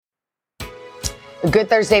Good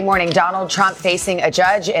Thursday morning. Donald Trump facing a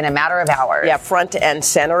judge in a matter of hours. Yeah, front and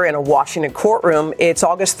center in a Washington courtroom. It's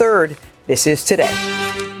August 3rd. This is Today.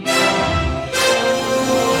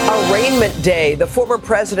 Arraignment day. The former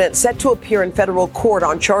president set to appear in federal court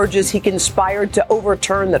on charges he conspired to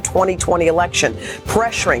overturn the 2020 election,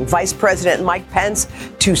 pressuring Vice President Mike Pence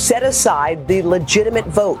to set aside the legitimate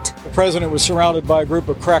vote. The president was surrounded by a group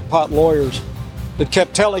of crackpot lawyers that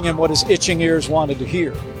kept telling him what his itching ears wanted to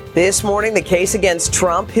hear. This morning, the case against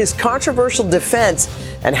Trump, his controversial defense,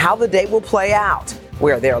 and how the day will play out.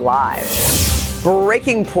 We're there live.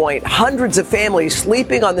 Breaking point, hundreds of families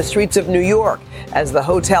sleeping on the streets of New York as the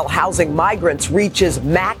hotel housing migrants reaches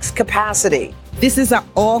max capacity. This is an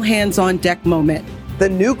all-hands-on-deck moment. The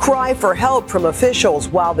new cry for help from officials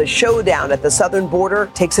while the showdown at the southern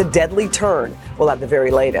border takes a deadly turn. We'll have the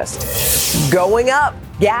very latest. Going up,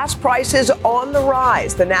 gas prices on the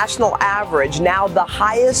rise. The national average now the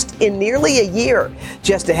highest in nearly a year.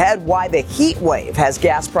 Just ahead, why the heat wave has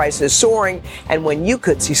gas prices soaring and when you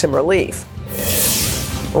could see some relief.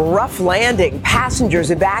 Rough landing.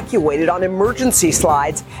 Passengers evacuated on emergency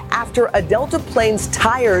slides after a Delta plane's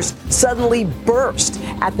tires suddenly burst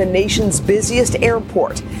at the nation's busiest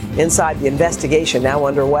airport. Inside, the investigation now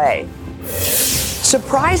underway.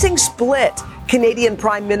 Surprising split. Canadian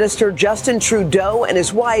Prime Minister Justin Trudeau and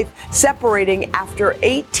his wife separating after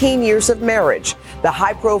 18 years of marriage. The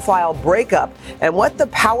high-profile breakup and what the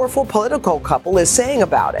powerful political couple is saying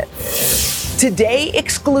about it. Today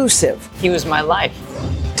exclusive. He was my life.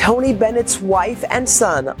 Tony Bennett's wife and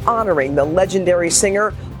son honoring the legendary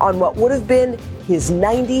singer on what would have been his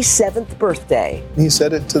 97th birthday. He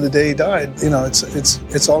said it to the day he died. You know,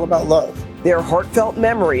 it's all about love. Their heartfelt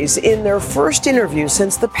memories in their first interview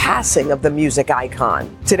since the passing of the music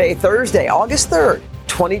icon. Today, Thursday, August 3rd,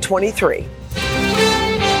 2023.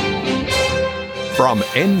 From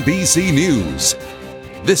NBC News,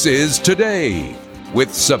 this is Today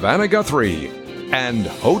with Savannah Guthrie and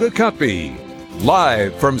Hoda Kotb.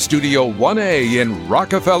 Live from Studio 1A in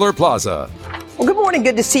Rockefeller Plaza. Well, good morning.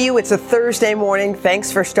 Good to see you. It's a Thursday morning.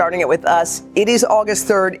 Thanks for starting it with us. It is August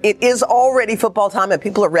 3rd. It is already football time and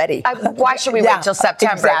people are ready. Why should we wait till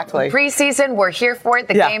September? Exactly. Preseason, we're here for it.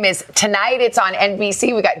 The game is tonight. It's on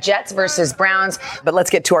NBC. We got Jets versus Browns. But let's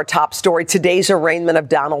get to our top story. Today's arraignment of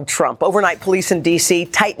Donald Trump. Overnight, police in D.C.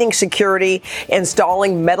 tightening security,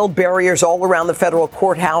 installing metal barriers all around the federal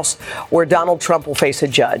courthouse where Donald Trump will face a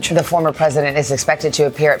judge. The former president is expected to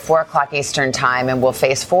appear at 4 o'clock Eastern time and will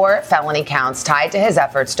face 4 felony counts tied to his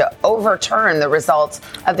efforts to overturn the results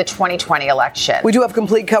of the 2020 election. We do have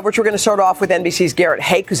complete coverage. We're going to start off with NBC's Garrett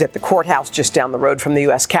Hake, who's at the courthouse just down the road from the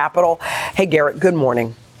U.S. Capitol. Hey, Garrett, good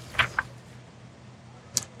morning.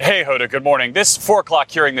 Hey, Hoda, good morning. This 4 o'clock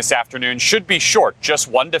hearing this afternoon should be short. Just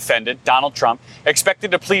one defendant, Donald Trump,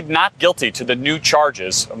 expected to plead not guilty to the new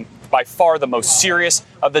charges, by far the most serious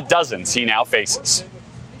of the dozens he now faces.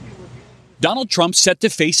 Donald Trump set to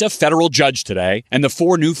face a federal judge today and the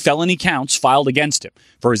 4 new felony counts filed against him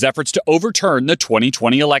for his efforts to overturn the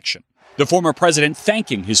 2020 election. The former president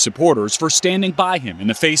thanking his supporters for standing by him in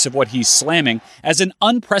the face of what he's slamming as an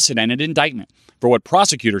unprecedented indictment for what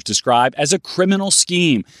prosecutors describe as a criminal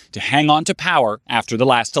scheme to hang on to power after the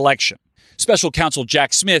last election. Special counsel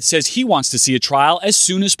Jack Smith says he wants to see a trial as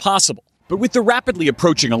soon as possible. But with the rapidly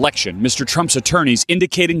approaching election, Mr. Trump's attorneys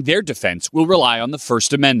indicating their defense will rely on the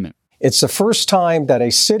First Amendment. It's the first time that a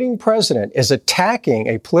sitting president is attacking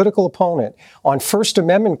a political opponent on First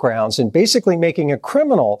Amendment grounds and basically making it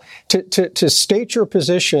criminal to state your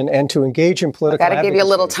position and to engage in political advocacy. Got to give you a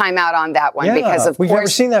little time out on that one because, of course, we've never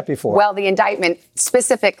seen that before. Well, the indictment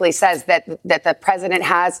specifically says that the president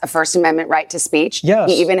has a First Amendment right to speech. Yes.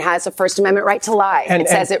 He even has a First Amendment right to lie. It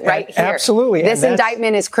says it right here. Absolutely. This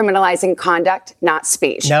indictment is criminalizing conduct, not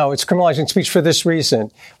speech. No, it's criminalizing speech for this reason.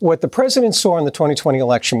 What the president saw in the 2020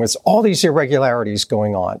 election was all these irregularities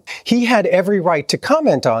going on. He had every right to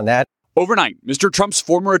comment on that. Overnight, Mr. Trump's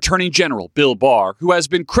former Attorney General, Bill Barr, who has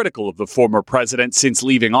been critical of the former president since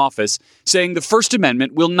leaving office, saying the First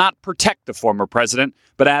Amendment will not protect the former president,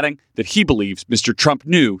 but adding that he believes Mr. Trump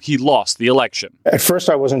knew he lost the election. At first,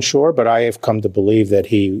 I wasn't sure, but I have come to believe that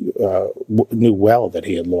he knew well that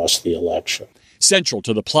he had lost the election. Central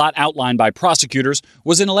to the plot outlined by prosecutors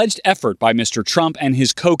was an alleged effort by Mr. Trump and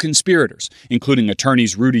his co-conspirators, including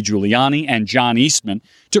attorneys Rudy Giuliani and John Eastman,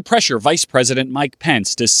 to pressure Vice President Mike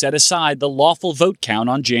Pence to set aside the lawful vote count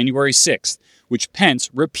on January 6th, which Pence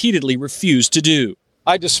repeatedly refused to do.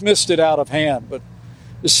 I dismissed it out of hand, but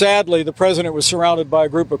sadly, the president was surrounded by a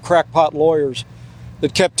group of crackpot lawyers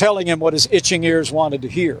that kept telling him what his itching ears wanted to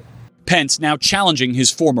hear. Pence now challenging his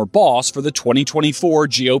former boss for the 2024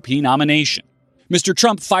 GOP nomination. Mr.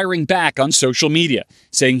 Trump firing back on social media,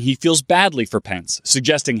 saying he feels badly for Pence,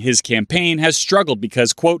 suggesting his campaign has struggled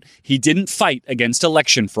because, quote, he didn't fight against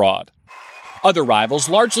election fraud. Other rivals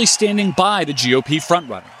largely standing by the GOP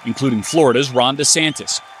frontrunner, including Florida's Ron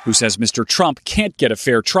DeSantis, who says Mr. Trump can't get a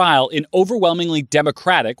fair trial in overwhelmingly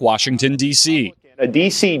Democratic Washington, D.C. A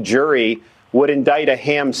D.C. jury would indict a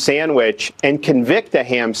ham sandwich and convict a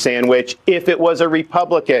ham sandwich if it was a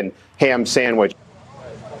Republican ham sandwich.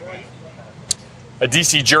 A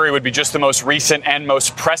D.C. jury would be just the most recent and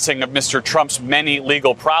most pressing of Mr. Trump's many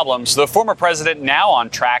legal problems. The former president now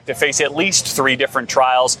on track to face at least 3 different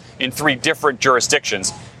trials in 3 different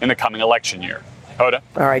jurisdictions in the coming election year. Hoda?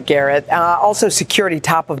 All right, Garrett. Also, security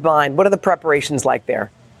top of mind. What are the preparations like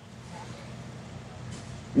there?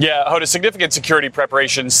 Yeah, Hoda, significant security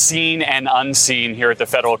preparations seen and unseen here at the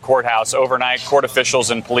federal courthouse. Overnight, court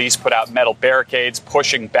officials and police put out metal barricades,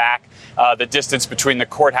 pushing back the distance between the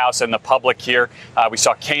courthouse and the public here. We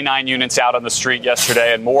saw K-9 units out on the street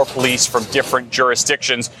yesterday and more police from different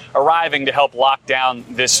jurisdictions arriving to help lock down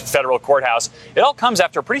this federal courthouse. It all comes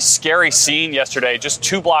after a pretty scary scene yesterday, just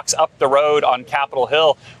 2 blocks up the road on Capitol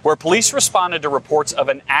Hill, where police responded to reports of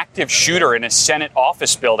an active shooter in a Senate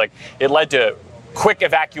office building. It led to quick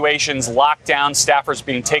evacuations, lockdown, staffers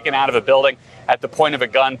being taken out of a building at the point of a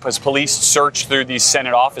gun as police searched through these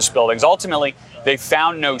Senate office buildings. Ultimately, they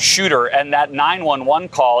found no shooter, and that 911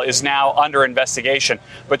 call is now under investigation.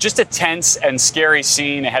 But just a tense and scary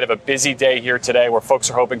scene ahead of a busy day here today where folks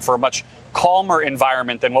are hoping for a much calmer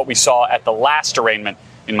environment than what we saw at the last arraignment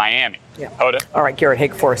in Miami. Yeah. Hoda? All right, Garrett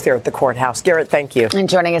Haig for us there at the courthouse. Garrett, thank you. And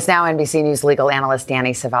joining us now, NBC News legal analyst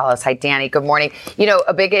Danny Savalos. Hi, Danny. Good morning. You know,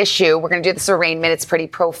 a big issue, we're going to do this arraignment. It's pretty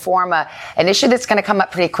pro forma. An issue that's going to come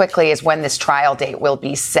up pretty quickly is when this trial date will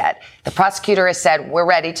be set. The prosecutor has said, we're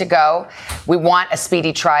ready to go. We want a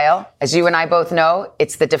speedy trial. As you and I both know,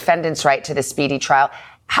 it's the defendant's right to the speedy trial.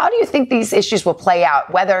 How do you think these issues will play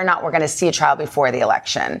out, whether or not we're going to see a trial before the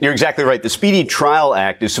election? You're exactly right. The Speedy Trial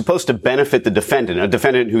Act is supposed to benefit the defendant, a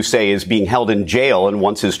defendant who, say, is being held in jail and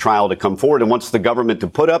wants his trial to come forward and wants the government to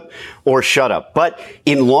put up or shut up. But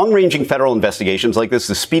in long-ranging federal investigations like this,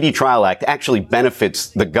 the Speedy Trial Act actually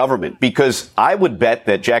benefits the government, because I would bet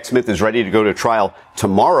that Jack Smith is ready to go to trial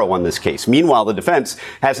tomorrow on this case. Meanwhile, the defense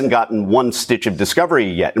hasn't gotten one stitch of discovery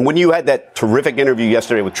yet. And when you had that terrific interview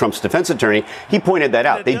yesterday with Trump's defense attorney, he pointed that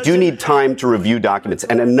out. They do need time to review documents.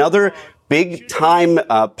 And another big time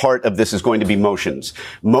part of this is going to be motions.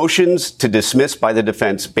 Motions to dismiss by the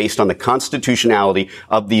defense based on the constitutionality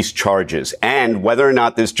of these charges and whether or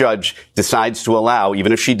not this judge decides to allow,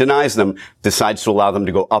 even if she denies them, decides to allow them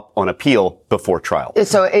to go up on appeal before trial.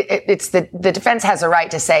 So it's the defense has a right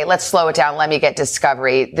to say, let's slow it down, let me get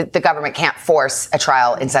discovery. The government can't force a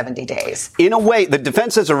trial in 70 days. In a way, the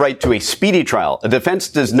defense has a right to a speedy trial. The defense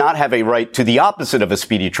does not have a right to the opposite of a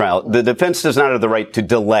speedy trial. The defense does not have the right to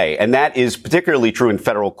delay. And that is particularly true in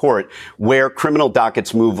federal court, where criminal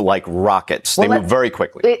dockets move like rockets. They move very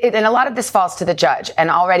quickly. And a lot of this falls to the judge. And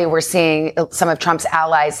already we're seeing some of Trump's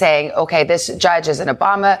allies saying, okay, this judge is an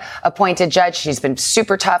Obama-appointed judge. She's been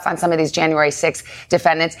super tough on some of these January 6th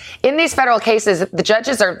defendants. In these federal cases, the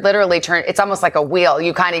judges are literally turned. It's almost like a wheel.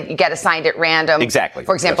 You get assigned at random. Exactly.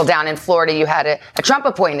 For example, down in Florida, you had a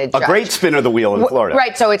Trump-appointed judge. A great spin of the wheel in Florida.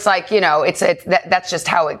 Right. So it's like, that's just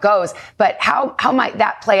how it goes. But how might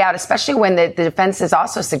that play out, especially when the defense is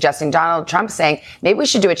also suggesting, Donald Trump saying, maybe we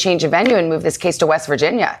should do a change of venue and move this case to West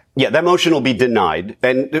Virginia? Yeah, that motion will be denied.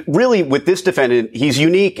 And really, with this defendant, he's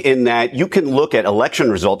unique in that you can look at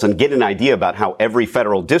election results and get an idea about how every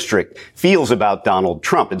federal district feels about Donald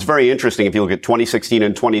Trump. It's very interesting if you look at 2016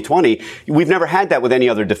 and 2020. We've never had that with any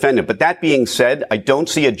other defendant. But that being said, I don't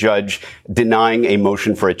see a judge denying a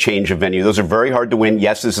motion for a change of venue. Those are very hard to win.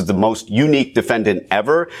 Yes, this is the most unique defendant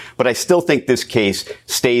ever, but I still think this case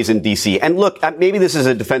stays in D.C. And look, maybe this is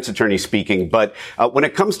a defense attorney speaking, but when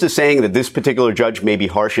it comes to saying that this particular judge may be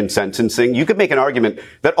harsh in sentencing, you could make an argument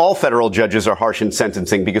that all federal judges are harsh in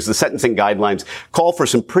sentencing because the sentencing guidelines call for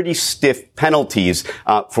some pretty stiff penalties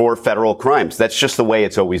for federal crimes. That's just the way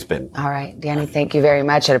it's always been. All right, Danny, thank you very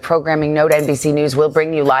much. At a programming note, NBC News will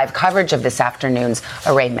bring you live coverage of this afternoon's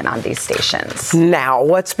arraignment on these stations. Now,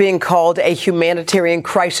 what's being called a humanitarian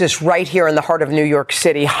crisis right here in the heart of New York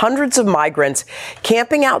City. Hundreds of migrants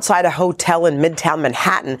camping outside a hotel in Midtown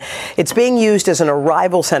Manhattan. It's being used as an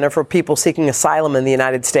arrival center for people seeking asylum in the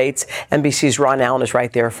United States. NBC's Ron Allen is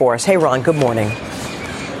right there for us. Hey, Ron, good morning.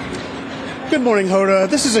 Good morning, Hoda.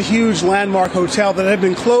 This is a huge landmark hotel that had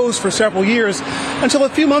been closed for several years until a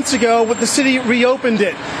few months ago when the city reopened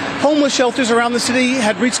it. Homeless shelters around the city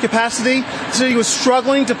had reached capacity. The city was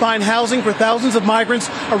struggling to find housing for thousands of migrants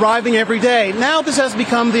arriving every day. Now this has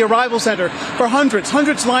become the arrival center for hundreds.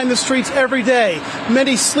 Hundreds line the streets every day,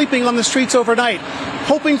 many sleeping on the streets overnight,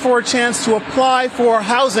 hoping for a chance to apply for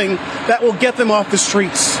housing that will get them off the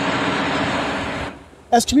streets.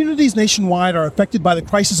 As communities nationwide are affected by the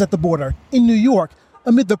crisis at the border, in New York,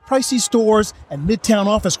 amid the pricey stores and midtown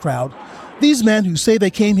office crowd, these men who say they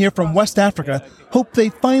came here from West Africa hope they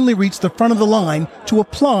finally reach the front of the line to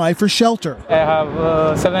apply for shelter. I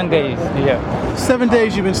have 7 days here. 7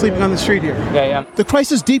 days you've been sleeping on the street here? Yeah. The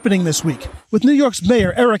crisis deepening this week, with New York's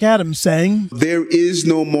Mayor Eric Adams saying, "There is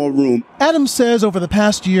no more room." Adams says over the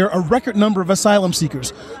past year, a record number of asylum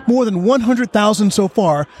seekers, more than 100,000 so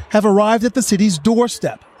far, have arrived at the city's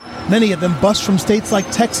doorstep. Many of them bust from states like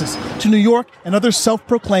Texas to New York and other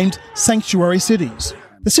self-proclaimed sanctuary cities.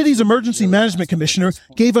 The city's emergency management commissioner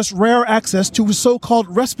gave us rare access to a so-called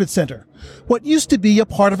respite center, what used to be a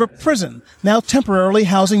part of a prison, now temporarily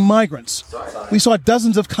housing migrants. We saw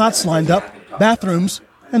dozens of cots lined up, bathrooms,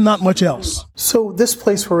 and not much else. So this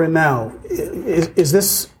place we're in now, is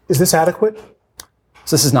this adequate?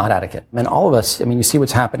 So this is not adequate. And all of us, you see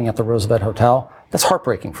what's happening at the Roosevelt Hotel. That's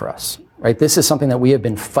heartbreaking for us, right? This is something that we have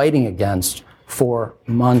been fighting against for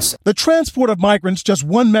months. The transport of migrants, just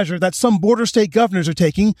one measure that some border state governors are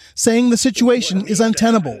taking, saying the situation is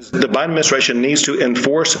untenable. The Biden administration needs to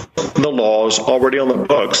enforce the laws already on the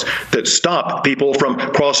books that stop people from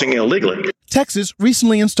crossing illegally. Texas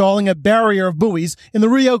recently installing a barrier of buoys in the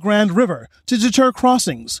Rio Grande River to deter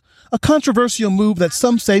crossings, a controversial move that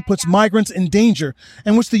some say puts migrants in danger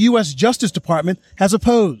and which the U.S. Justice Department has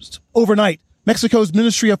opposed. Overnight, Mexico's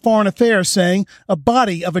Ministry of Foreign Affairs saying a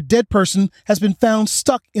body of a dead person has been found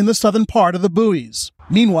stuck in the southern part of the buoys.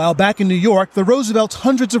 Meanwhile, back in New York, the Roosevelt's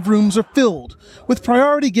hundreds of rooms are filled, with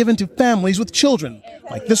priority given to families with children,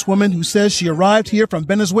 like this woman who says she arrived here from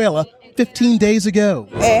Venezuela 15 days ago,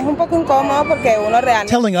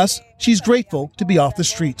 telling us she's grateful to be off the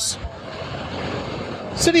streets.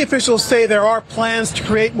 City officials say there are plans to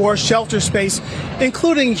create more shelter space,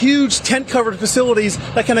 including huge tent-covered facilities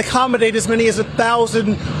that can accommodate as many as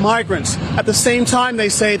 1,000 migrants. At the same time, they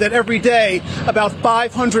say that every day, about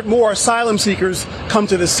 500 more asylum seekers come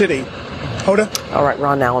to the city. Hoda? All right,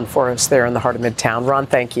 Ron Allen for us there in the heart of Midtown. Ron,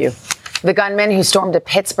 thank you. The gunman who stormed a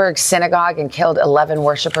Pittsburgh synagogue and killed 11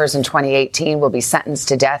 worshipers in 2018 will be sentenced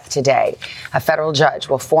to death today. A federal judge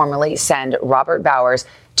will formally send Robert Bowers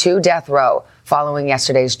to death row following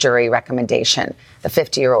yesterday's jury recommendation. The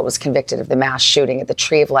 50-year-old was convicted of the mass shooting at the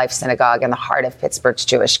Tree of Life synagogue in the heart of Pittsburgh's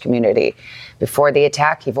Jewish community. Before the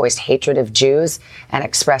attack, he voiced hatred of Jews and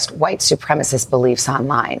expressed white supremacist beliefs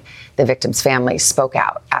online. The victim's family spoke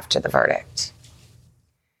out after the verdict.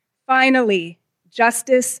 Finally,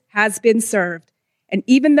 justice has been served. And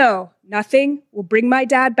even though nothing will bring my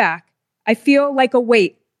dad back, I feel like a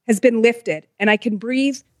weight has been lifted and I can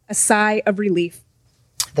breathe a sigh of relief.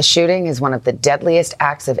 The shooting is one of the deadliest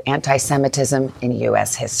acts of anti-Semitism in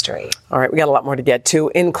U.S. history. All right, we got a lot more to get to,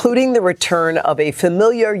 including the return of a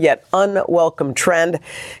familiar yet unwelcome trend.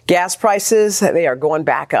 Gas prices, they are going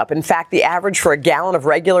back up. In fact, the average for a gallon of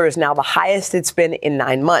regular is now the highest it's been in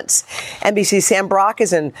 9 months. NBC's Sam Brock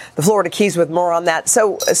is in the Florida Keys with more on that.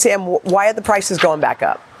 So, Sam, why are the prices going back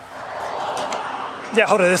up? Yeah,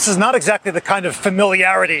 Hoda, this is not exactly the kind of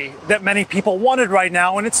familiarity that many people wanted right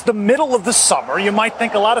now, and it's the middle of the summer. You might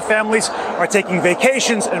think a lot of families are taking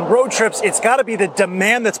vacations and road trips. It's got to be the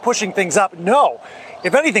demand that's pushing things up. No.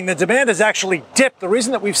 If anything, the demand has actually dipped. The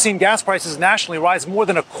reason that we've seen gas prices nationally rise more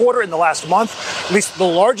than a quarter in the last month, at least the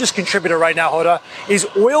largest contributor right now, Hoda, is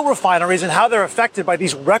oil refineries and how they're affected by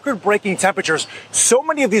these record-breaking temperatures. So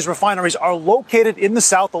many of these refineries are located in the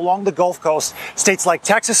south along the Gulf Coast. States like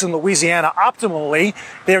Texas and Louisiana, optimally,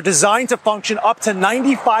 they are designed to function up to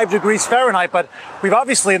 95 degrees Fahrenheit. But we've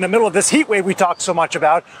obviously, in the middle of this heat wave we talked so much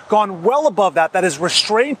about, gone well above that. That is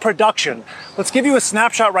restrained production. Let's give you a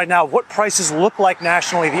snapshot right now of what prices look like now.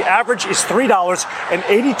 Nationally, the average is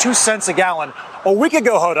 $3.82 a gallon. A week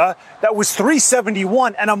ago, Hoda, that was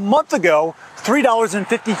 $3.71, and a month ago,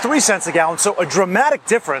 $3.53 a gallon. So a dramatic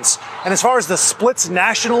difference. And as far as the splits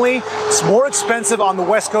nationally, it's more expensive on the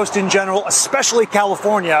West Coast in general, especially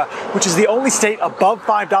California, which is the only state above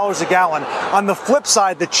 $5 a gallon. On the flip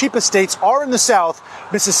side, the cheapest states are in the South,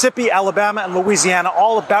 Mississippi, Alabama, and Louisiana,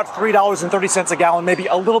 all about $3.30 a gallon, maybe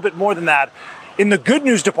a little bit more than that. In the good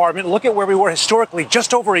news department, look at where we were historically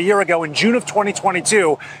just over a year ago in June of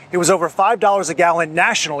 2022. It was over $5 a gallon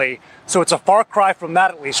nationally. So it's a far cry from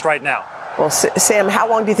that, at least right now. Well, Sam, how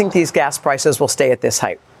long do you think these gas prices will stay at this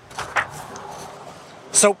height?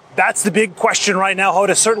 So that's the big question right now,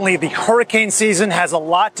 Hoda. Certainly the hurricane season has a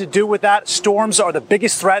lot to do with that. Storms are the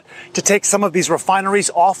biggest threat to take some of these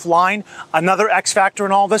refineries offline. Another X factor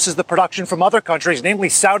in all this is the production from other countries, namely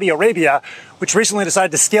Saudi Arabia, which recently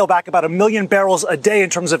decided to scale back about 1 million barrels a day in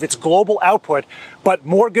terms of its global output. But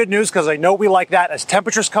more good news, because I know we like that. As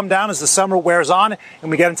temperatures come down, as the summer wears on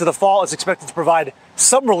and we get into the fall, it's expected to provide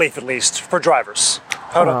some relief, at least, for drivers.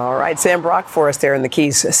 All right, Sam Brock for us there in the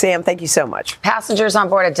Keys. Sam, thank you so much. Passengers on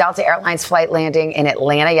board a Delta Airlines flight landing in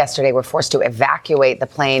Atlanta yesterday were forced to evacuate the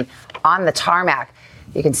plane on the tarmac.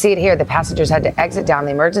 You can see it here. The passengers had to exit down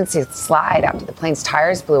the emergency slide after the plane's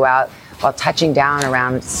tires blew out while touching down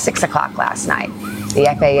around 6 o'clock last night. The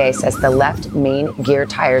FAA says the left main gear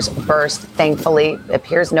tires burst. Thankfully, it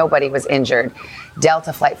appears nobody was injured.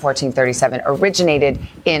 Delta Flight 1437 originated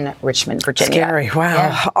in Richmond, Virginia. Scary. Wow.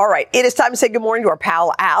 Yeah. All right. It is time to say good morning to our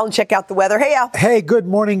pal Al and check out the weather. Hey, Al. Hey, good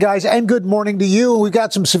morning, guys, and good morning to you. We've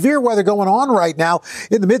got some severe weather going on right now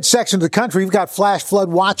in the midsection of the country. We've got flash flood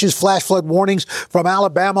watches, flash flood warnings from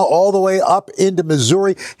Alabama all the way up into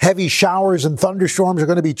Missouri. Heavy showers and thunderstorms are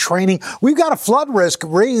going to be training. We've got a flood risk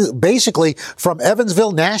basically from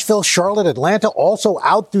Evansville, Nashville, Charlotte, Atlanta, also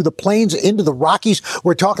out through the plains into the Rockies.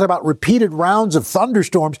 We're talking about repeated rounds of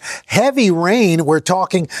thunderstorms, heavy rain. We're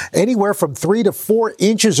talking anywhere from 3 to 4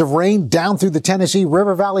 inches of rain down through the Tennessee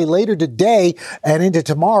River Valley later today and into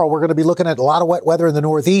tomorrow. We're going to be looking at a lot of wet weather in the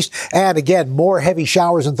Northeast. And again, more heavy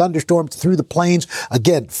showers and thunderstorms through the plains.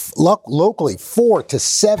 Again, locally 4 to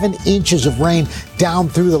 7 inches of rain down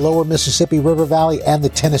through the lower Mississippi River Valley and the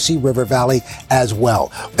Tennessee River Valley as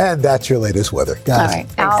well. And that's your latest weather, guys. All right.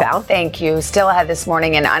 Thanks, Al. Thank you. Still ahead this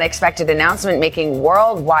morning, an unexpected announcement making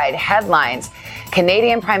worldwide headlines.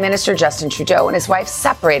 Canadian Prime Minister Justin Trudeau and his wife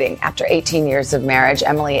separating after 18 years of marriage.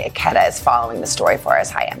 Emily Ikeda is following the story for us.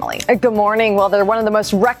 Hi, Emily. Good morning. Well, they're one of the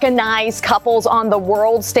most recognized couples on the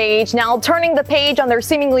world stage, now turning the page on their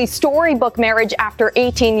seemingly storybook marriage after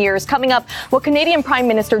 18 years. Coming up, what Canadian Prime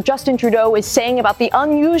Minister Justin Trudeau is saying about the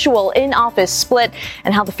unusual in-office split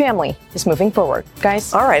and how the family is moving forward.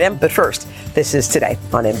 Guys? All right, but first, this is Today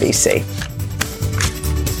on NBC.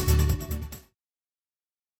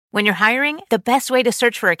 When you're hiring, the best way to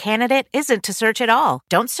search for a candidate isn't to search at all.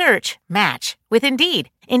 Don't search, match with Indeed.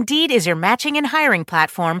 Indeed is your matching and hiring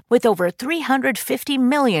platform with over 350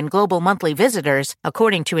 million global monthly visitors,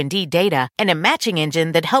 according to Indeed data, and a matching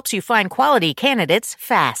engine that helps you find quality candidates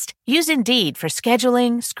fast. Use Indeed for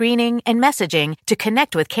scheduling, screening, and messaging to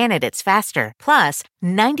connect with candidates faster. Plus,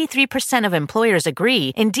 93% of employers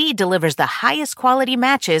agree Indeed delivers the highest quality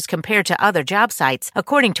matches compared to other job sites,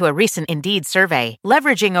 according to a recent Indeed survey.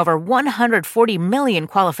 Leveraging over 140 million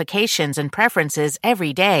qualifications and preferences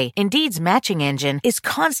every day, Indeed's matching engine is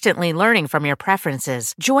constantly learning from your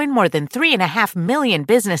preferences. Join more than 3.5 million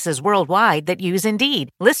businesses worldwide that use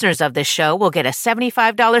Indeed. Listeners of this show will get a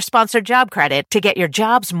 $75 sponsored job credit to get your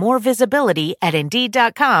jobs more visibility at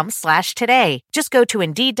Indeed.com/today. Just go to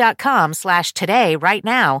Indeed.com/today right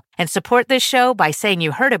now and support this show by saying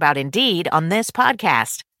you heard about Indeed on this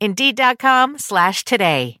podcast.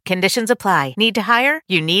 Indeed.com/today. Conditions apply. Need to hire?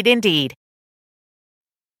 You need Indeed.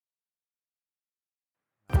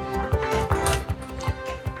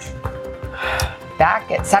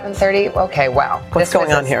 Back at 7:30. Okay, wow. What's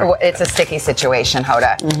going on here? It's a sticky situation,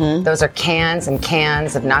 Hoda. Mm-hmm. Those are cans and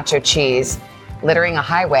cans of nacho cheese littering a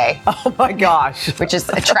highway. Oh, my gosh. Which is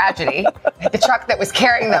a tragedy. The truck that was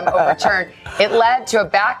carrying them overturned. It led to a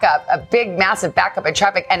big, massive backup in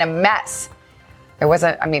traffic and a mess. There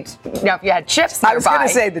wasn't, if you had chips nearby, I was going to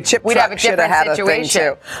say the chip we'd truck have a should have different had situation.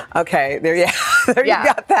 A thing too. Okay, there you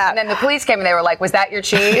got that. And then the police came and they were like, "Was that your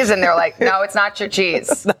cheese?" And they were like, "No, it's not your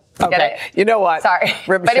cheese." Okay, you know what? Sorry,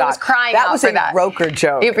 Rim but shot. It was crying that out was for a that. Roker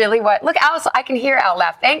joke. It really was. Look, Al, I can hear Al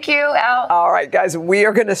laugh. Thank you, Al. All right, guys, we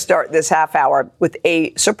are going to start this half hour with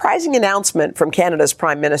a surprising announcement from Canada's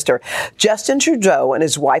Prime Minister. Justin Trudeau and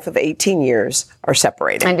his wife of 18 years are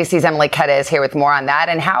separating. NBC's Emily Ikeda is here with more on that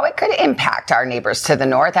and how it could impact our neighbors to the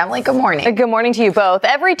north. Emily, good morning. Good morning to you both.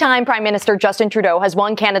 Every time Prime Minister Justin Trudeau has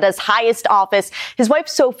won Canada's highest office, his wife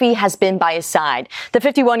Sophie has been by his side. The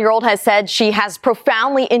 51-year-old has said she has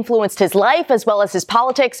profoundly influenced his life as well as his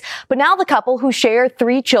politics. But now the couple, who share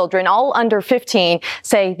 3 children, all under 15,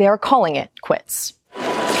 say they're calling it quits.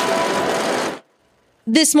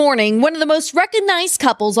 This morning, one of the most recognized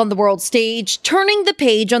couples on the world stage turning the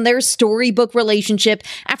page on their storybook relationship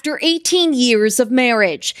after 18 years of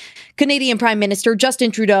marriage. Canadian Prime Minister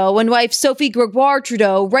Justin Trudeau and wife Sophie Gregoire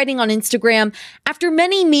Trudeau writing on Instagram, "After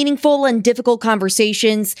many meaningful and difficult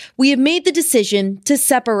conversations, we have made the decision to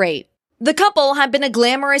separate." The couple have been a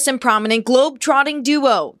glamorous and prominent globe-trotting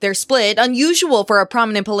duo. Their split, unusual for a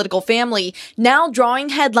prominent political family, now drawing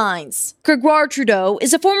headlines. Gregoire Trudeau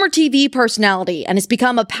is a former TV personality and has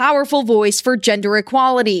become a powerful voice for gender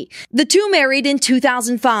equality. The two married in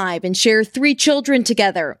 2005 and share 3 children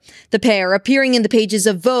together. The pair appearing in the pages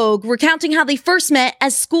of Vogue, recounting how they first met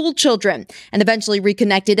as school children and eventually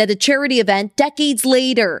reconnected at a charity event decades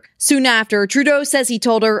later. Soon after, Trudeau says he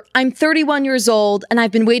told her, "I'm 31 years old and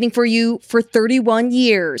I've been waiting for you for 31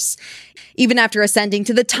 years. Even after ascending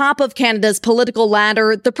to the top of Canada's political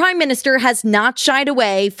ladder, the Prime Minister has not shied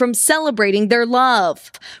away from celebrating their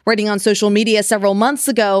love. Writing on social media several months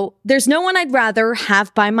ago, "There's no one I'd rather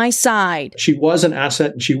have by my side." She was an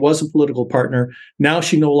asset and she was a political partner. Now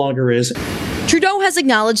she no longer is. Trudeau has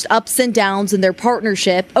acknowledged ups and downs in their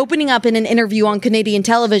partnership, opening up in an interview on Canadian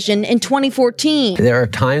television in 2014. There are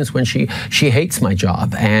times when she hates my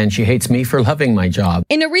job and she hates me for loving my job.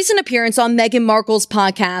 In a recent appearance on Meghan Markle's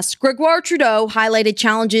podcast, Gregoire Trudeau highlighted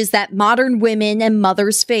challenges that modern women and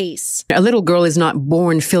mothers face. A little girl is not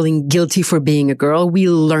born feeling guilty for being a girl. We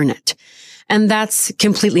learn it. And that's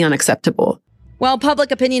completely unacceptable. While public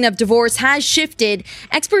opinion of divorce has shifted,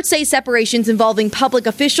 experts say separations involving public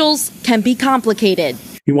officials can be complicated.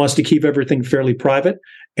 He wants to keep everything fairly private,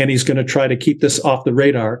 and he's going to try to keep this off the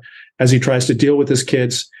radar as he tries to deal with his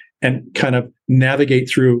kids and kind of navigate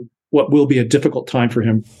through what will be a difficult time for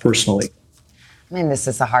him personally. I mean, this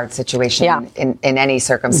is a hard situation in any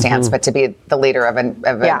circumstance, but to be the leader of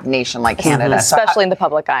a nation like Canada. Especially in the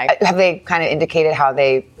public eye. Have they kind of indicated how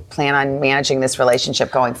they plan on managing this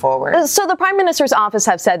relationship going forward? So the Prime Minister's office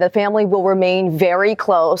have said the family will remain very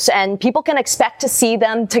close and people can expect to see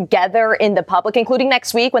them together in the public, including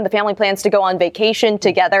next week when the family plans to go on vacation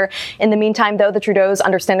together. In the meantime, though, the Trudeaus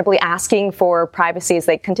understandably asking for privacy as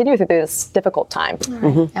they continue through this difficult time.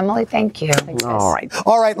 Emily, thank you. Thanks, guys.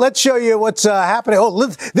 All right, let's show you what's happening. Oh,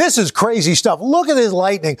 this is crazy stuff. Look at this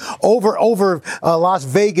lightning over Las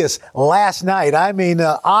Vegas last night. I mean,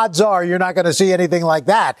 odds are you're not going to see anything like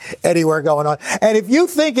that anywhere going on. And if you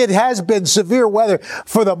think it has been severe weather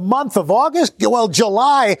for the month of August, well,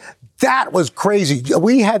 July, that was crazy.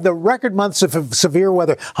 We had the record months of severe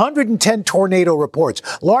weather, 110 tornado reports,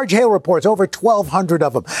 large hail reports, over 1,200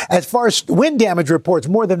 of them. As far as wind damage reports,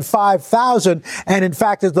 more than 5,000. And in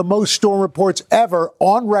fact, is the most storm reports ever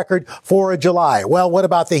on record for a July. Well, what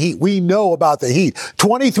about the heat? We know about the heat.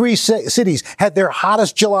 23 cities had their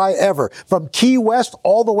hottest July ever, from Key West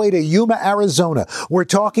all the way to Yuma, Arizona. We're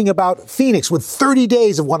talking about Phoenix with 30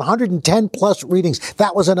 days of 110 plus readings.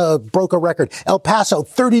 That was broke a record. El Paso,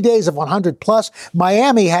 30 days of 100 plus.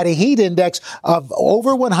 Miami had a heat index of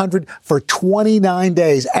over 100 for 29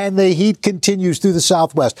 days, and the heat continues through the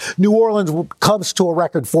Southwest. New Orleans comes to a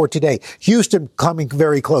record for today. Houston coming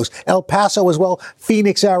very close. El Paso as well.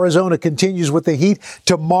 Phoenix, Arizona continues with the heat.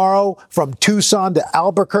 Tomorrow from Tucson to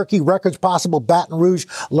Albuquerque, records possible. Baton Rouge,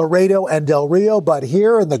 Laredo, and Del Rio. But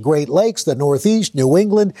here in the Great Lakes, the Northeast, New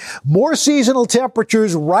England, more seasonal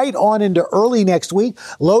temperatures right on into early next week.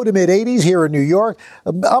 Low to mid 80s here in New York.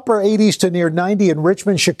 Upper 80s to near 90 in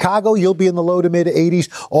Richmond. Chicago, you'll be in the low to mid 80s,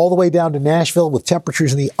 all the way down to Nashville with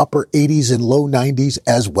temperatures in the upper 80s and low 90s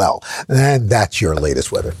as well. And that's your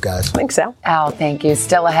latest weather, guys. I think so. Al, thank you.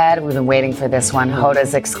 Still ahead, we've been waiting for this one.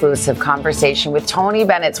 Hoda's exclusive conversation with Tony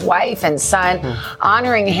Bennett's wife and son,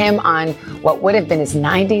 honoring him on what would have been his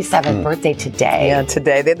 97th birthday today. Yeah,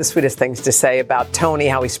 today. They had the sweetest things to say about Tony,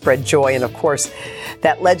 how he spread joy, and of course,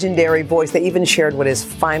 that legendary voice. They even shared what his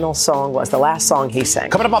final song was, the last song he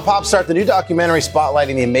sang. Coming up on Pop Start, the new documentary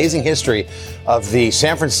spotlighting the amazing history of the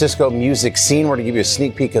San Francisco music scene. We're going to give you a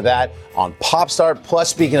sneak peek of that on Pop Start. Plus,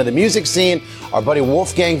 speaking of the music scene, our buddy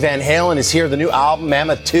Wolfgang Van Halen is here. The new album,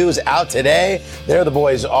 Mammoth 2, is out today. There the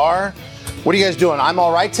boys are. What are you guys doing? I'm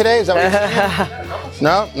all right today? Is that what you're saying?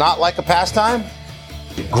 No? Not like a pastime?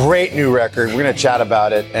 Great new record. We're going to chat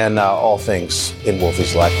about it and all things in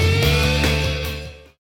Wolfie's life.